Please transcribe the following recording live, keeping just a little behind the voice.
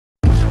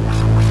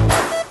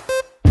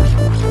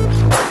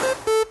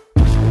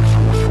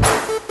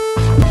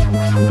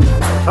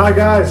Hi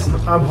guys,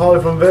 I'm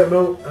Holly from Vape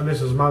Mill and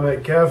this is my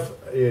mate Kev.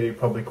 You're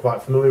probably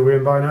quite familiar with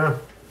him by now.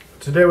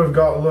 Today we've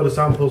got a load of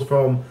samples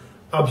from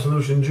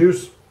Absolution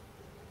juice.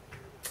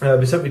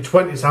 They sent me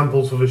 20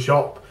 samples for the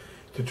shop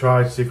to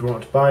try to see if we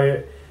want to buy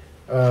it.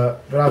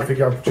 But I think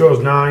I've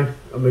chose 9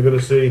 and we're going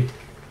to see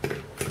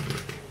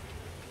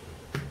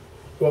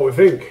what we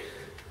think.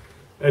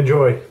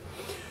 Enjoy.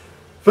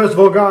 First of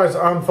all guys,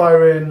 I'm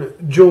firing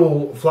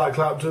dual flat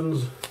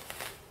Claptons,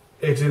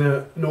 hitting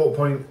a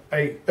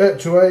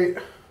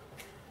 0.828.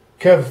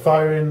 Kev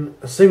firing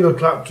a single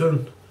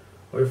Clapton.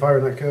 What are you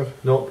firing that, Kev?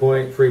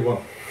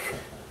 0.31.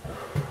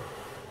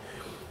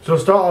 So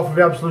start off with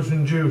the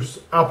Absolution juice,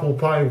 apple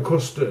pie and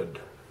custard.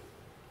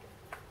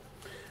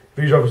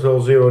 These obviously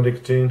all 0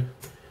 nicotine,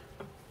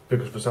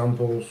 because for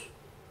samples.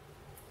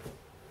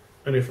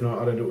 And if not,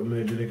 I'd end up with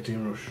major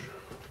nicotine rush.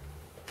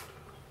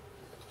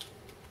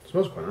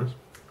 Smells quite nice.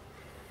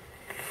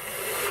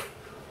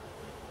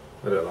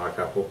 I don't like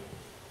apple.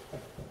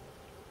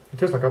 It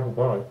tastes like apple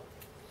pie.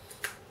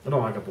 I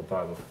don't like apple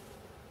pie though.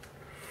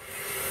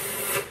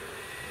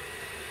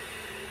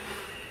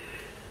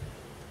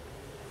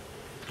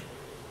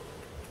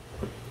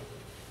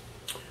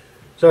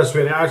 So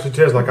sweet, it actually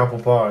tastes like apple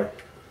pie.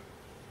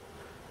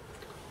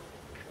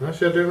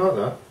 Actually, I do like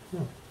that.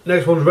 Oh.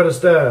 Next one's Red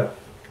Astaire.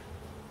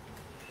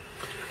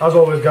 As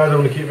always guys, I'm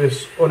going to keep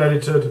this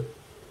unedited.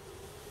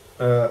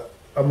 I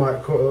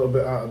might cut a little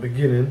bit out at the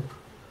beginning.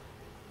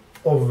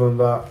 Other than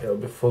that, it'll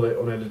be fully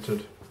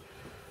unedited.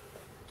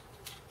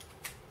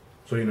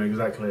 So you know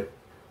exactly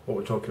what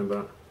we're talking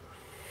about.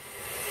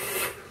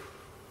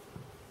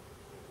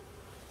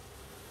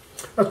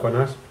 That's quite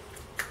nice.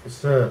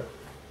 It's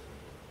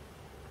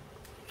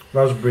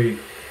raspberry,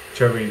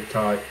 cherry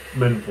type,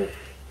 menthol.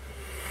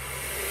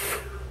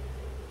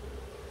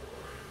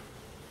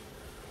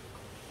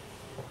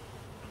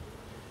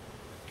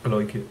 I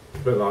like it. A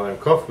bit like them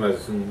cough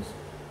medicines.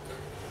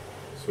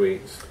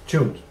 Sweets.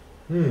 Tunes.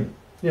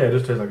 Yeah, it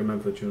just tastes like a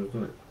menthol tunes,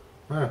 doesn't it?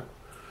 Yeah.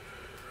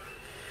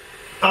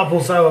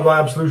 Apple cider by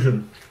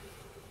Absolution.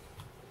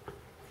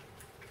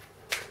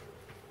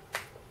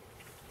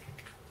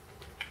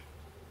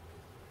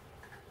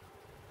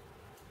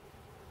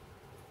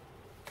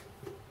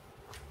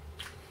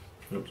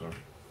 Oops, sorry.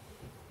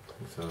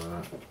 It's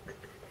alright.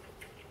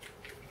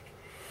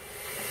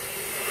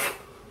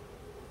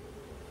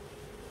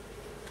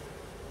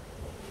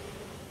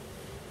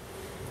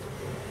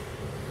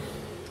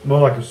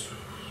 More like a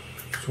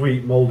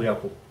sweet, mouldy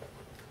apple.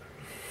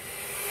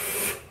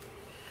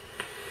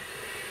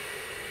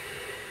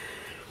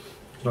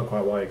 It's not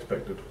quite what I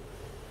expected.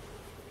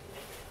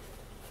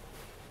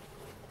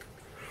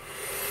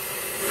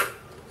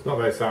 It's not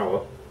very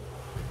sour.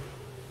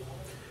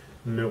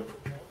 Nope.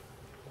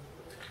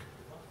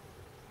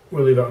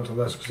 We'll leave that until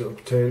less because it'll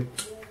taint.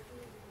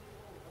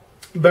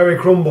 Berry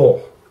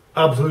crumble,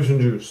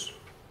 Absolution juice.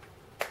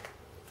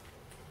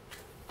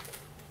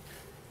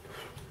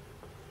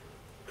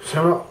 See,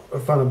 I'm not a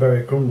fan of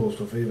berry crumble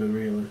stuff even,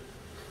 really.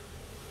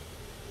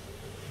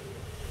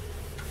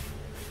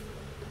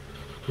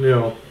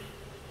 No.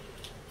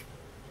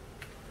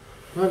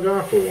 That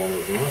apple one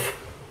was nice.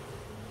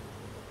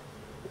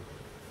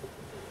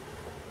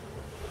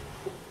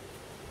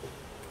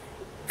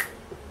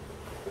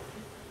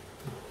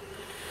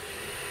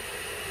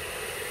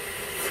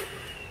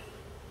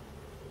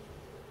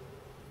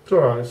 It's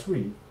alright, it's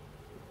sweet.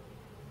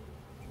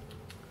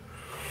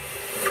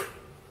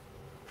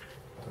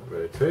 Don't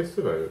really taste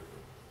of it.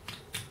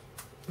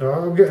 No,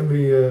 I'm getting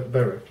the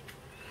berry.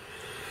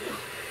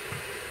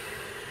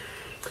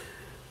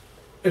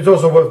 It's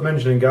also worth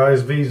mentioning,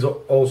 guys, these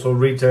also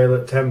retail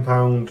at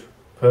 £10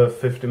 per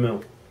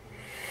 50ml.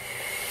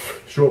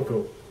 Short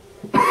pill.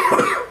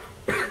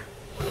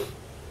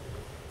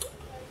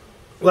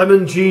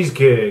 Lemon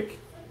cheesecake.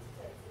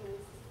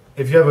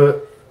 If you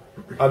ever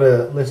had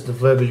a list of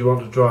flavours you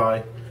want to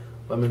try,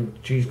 lemon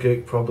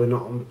cheesecake probably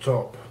not on the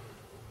top.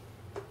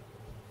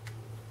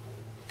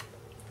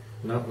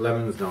 No,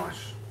 lemon's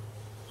nice.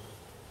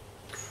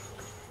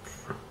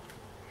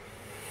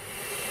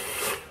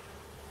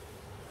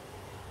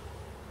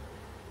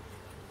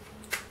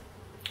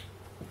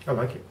 I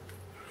like it.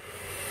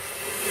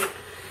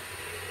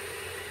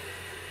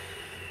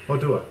 Or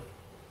do I?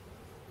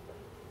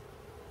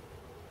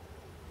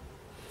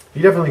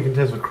 You definitely can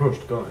taste the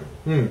crust, can't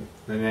you? And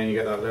then you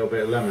get that little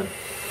bit of lemon.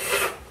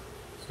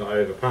 It's not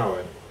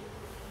overpowering.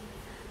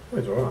 Oh,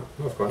 it's alright.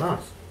 That's quite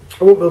nice.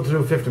 I won't be able to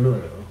do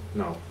 50ml though.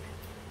 No.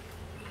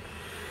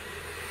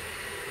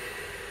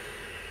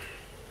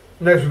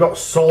 Next we've got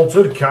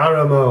salted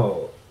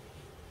caramel.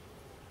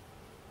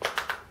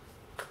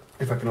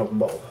 If I can open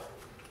bottle.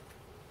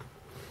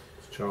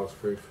 It's Charles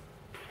proof.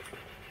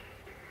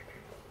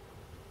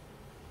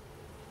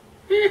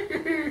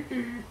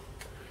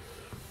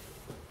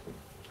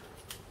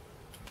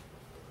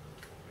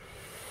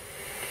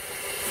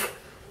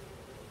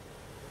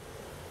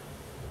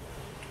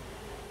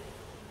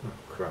 Oh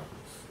crap,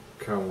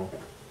 it's caramel.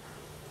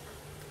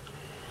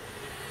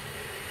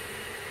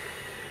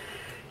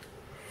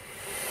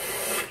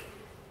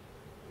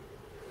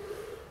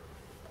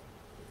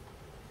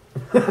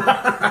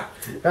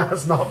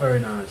 That's not very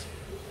nice.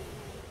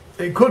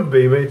 It could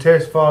be, but it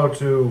tastes far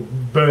too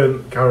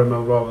burnt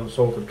caramel rather than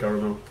salted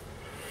caramel.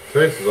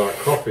 Tastes like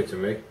coffee to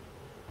me.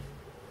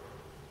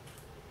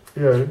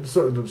 Yeah, it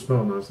certainly doesn't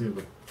smell nice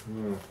either.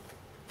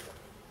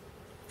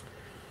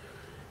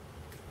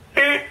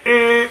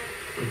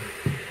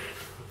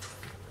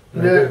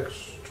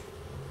 Next,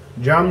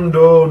 jam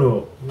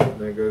donut.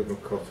 There goes my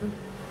cotton.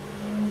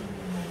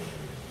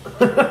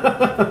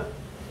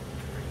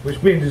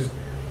 Which means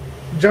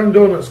jam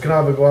donuts can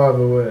either go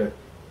either way,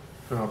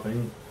 I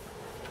think.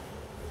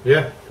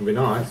 Yeah, can be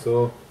nice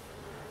or...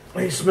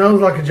 It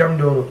smells like a jam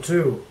donut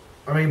too.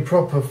 I mean,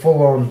 proper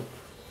full-on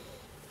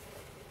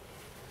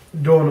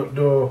donut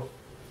dough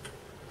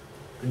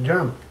and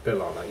jam. Bit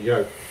like that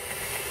yolk.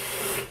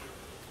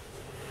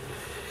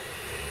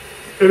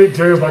 And it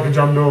tastes like a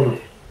jam donut.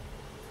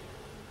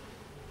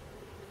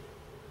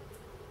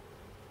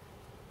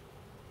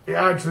 It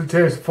actually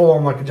tastes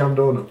full-on like a jam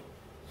donut.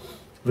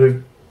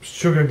 The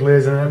sugar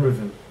glaze and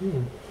everything.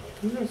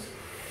 Yes.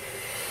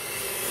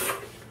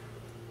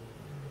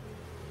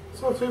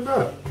 It's not too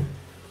bad.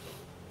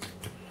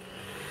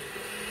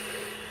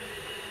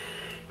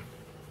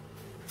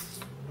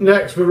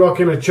 Next, we're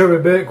rocking a cherry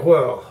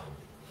bakewell.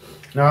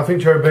 Now, I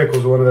think cherry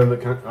bakewells are one of them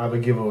that can either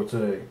give or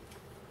take.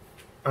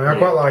 I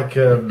quite like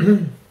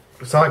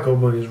Psycho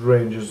Bunny's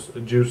range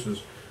of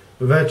juices,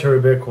 but their cherry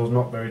bakewell's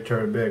not very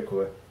cherry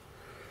bakewell.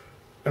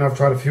 And I've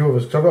tried a few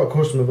others, because I've got a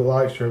customer that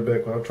likes cherry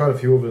bakewell. I've tried a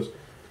few others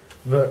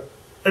that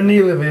are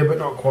nearly there, but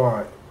not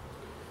quite.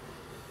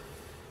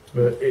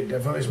 But it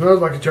definitely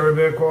smells like a cherry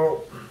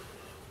bakewell.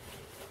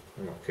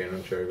 I'm not keen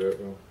on cherry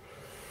bakewell.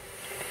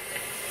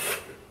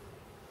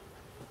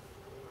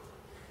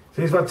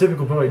 See, it's that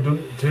typical product, it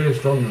doesn't taste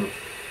strong enough.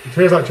 It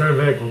tastes like cherry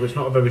bakewell, but it's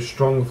not a very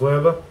strong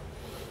flavour.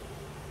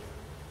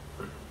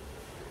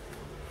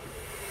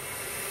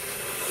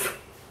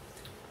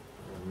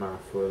 A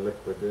mouthful of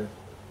liquid, yeah.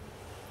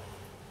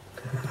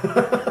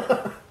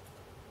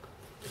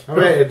 I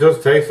mean, it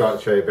does taste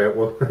like cherry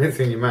bakewell. It's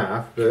in your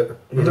mouth, but...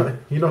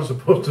 You're not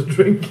supposed to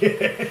drink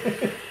it. I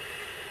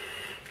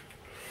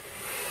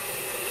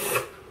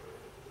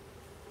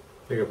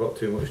think I've got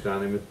too much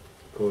down in my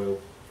coil.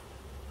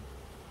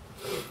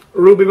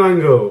 Ruby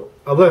mango.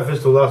 I've left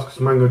this to last because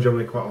mango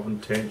generally quite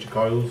often taints your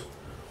coils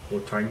or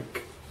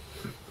tank.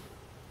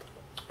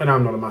 And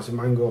I'm not a massive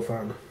mango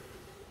fan.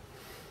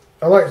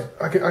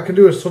 I can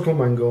do a subtle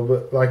mango,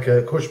 but like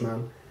a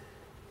Cushman.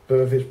 But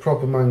if it's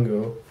proper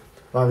mango,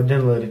 like the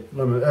Dinner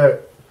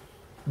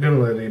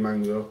Lady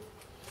mango,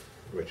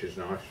 Which is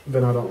nice.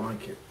 then I don't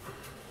like it.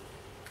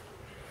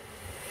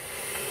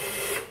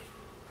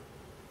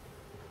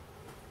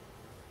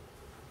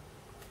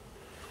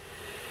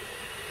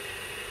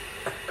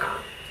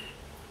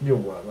 You'll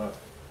like that.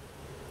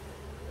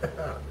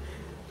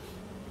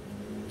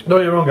 Don't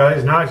get me wrong, guys,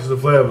 it's nice as a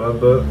flavour,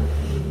 but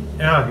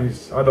yeah,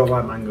 I don't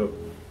like mango.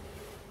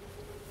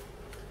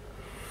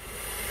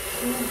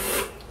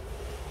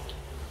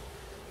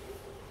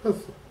 That's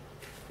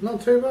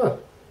not too bad.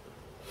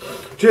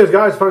 Cheers,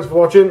 guys, thanks for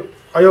watching.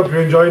 I hope you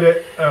enjoyed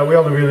it. We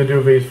only really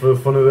do these for the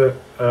fun of it.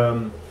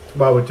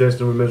 While we're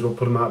tasting, we may as well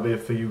put them out there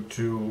for you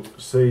to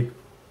see.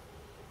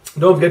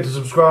 Don't forget to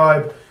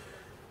subscribe,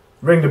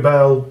 ring the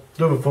bell,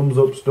 do the thumbs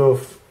up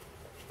stuff.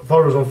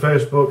 Follow us on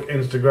Facebook,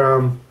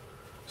 Instagram,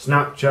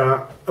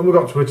 Snapchat, and we've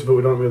got Twitter, but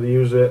we don't really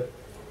use it.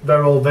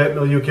 They're all Vape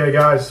Mill UK,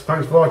 guys.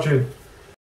 Thanks for watching.